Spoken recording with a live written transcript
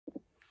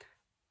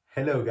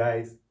Hello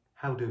guys,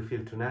 how do you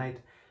feel tonight?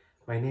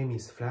 My name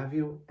is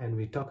Flavio and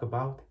we talk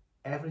about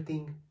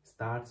everything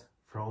starts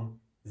from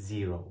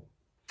zero.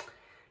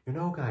 You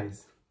know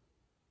guys,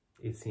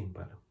 it's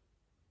simple.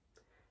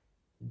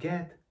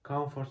 Get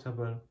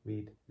comfortable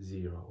with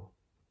zero.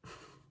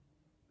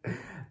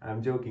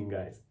 I'm joking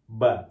guys,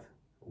 but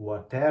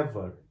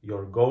whatever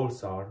your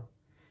goals are,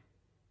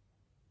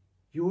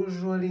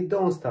 usually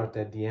don't start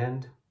at the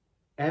end.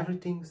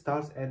 Everything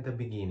starts at the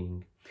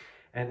beginning.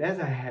 And as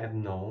I have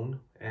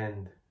known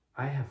and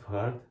I have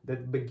heard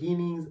that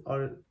beginnings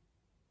are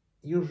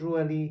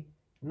usually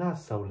not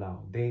so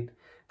loud. They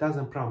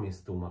doesn't promise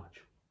too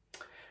much.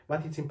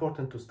 But it's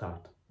important to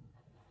start.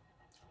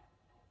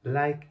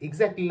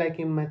 Exactly like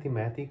in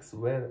mathematics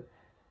where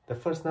the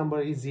first number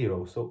is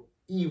zero. So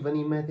even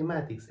in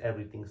mathematics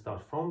everything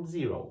starts from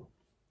zero.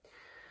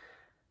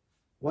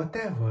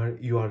 Whatever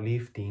you are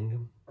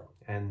lifting,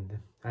 and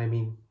I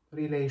mean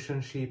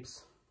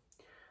relationships,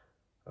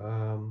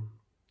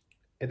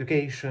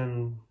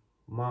 education,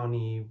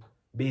 money,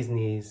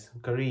 business,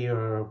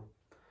 career,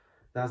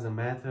 doesn't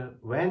matter.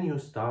 When you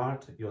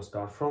start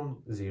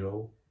from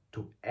zero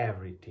to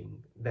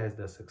everything. That's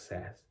the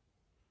success.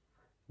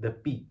 The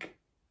peak.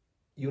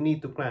 You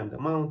need to climb the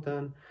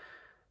mountain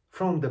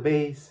from the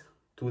base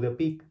to the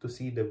peak to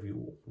see the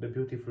view, the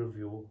beautiful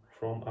view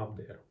from up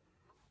there.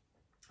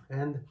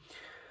 And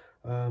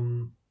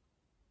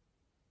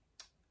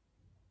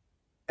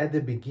at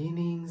the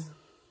beginnings,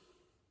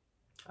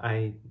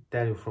 I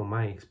tell you from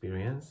my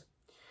experience,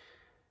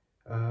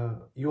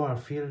 you are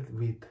filled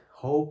with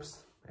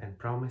hopes and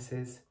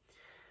promises,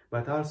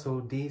 but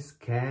also these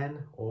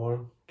can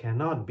or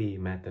cannot be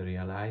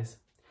materialized.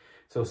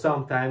 So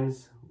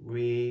sometimes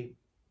we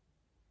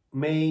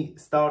may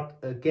start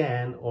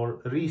again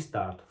or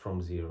restart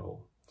from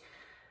zero.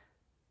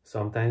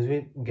 Sometimes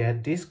we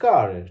get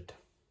discouraged,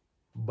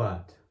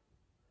 but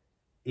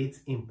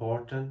it's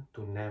important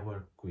to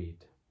never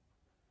quit.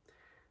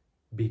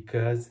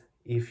 Because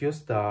if you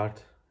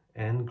start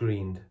and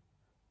grind,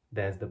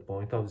 that's the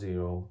point of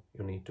zero,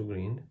 you need to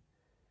grind,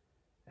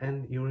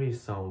 and you reach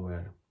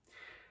somewhere.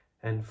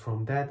 And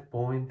from that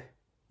point,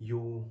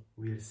 you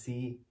will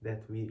see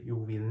that you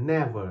will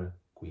never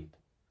quit.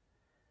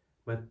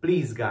 But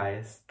please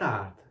guys,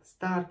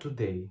 start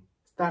today.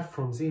 Start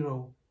from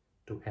zero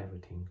to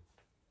everything.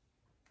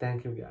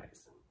 Thank you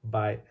guys.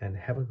 Bye and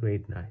have a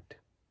great night.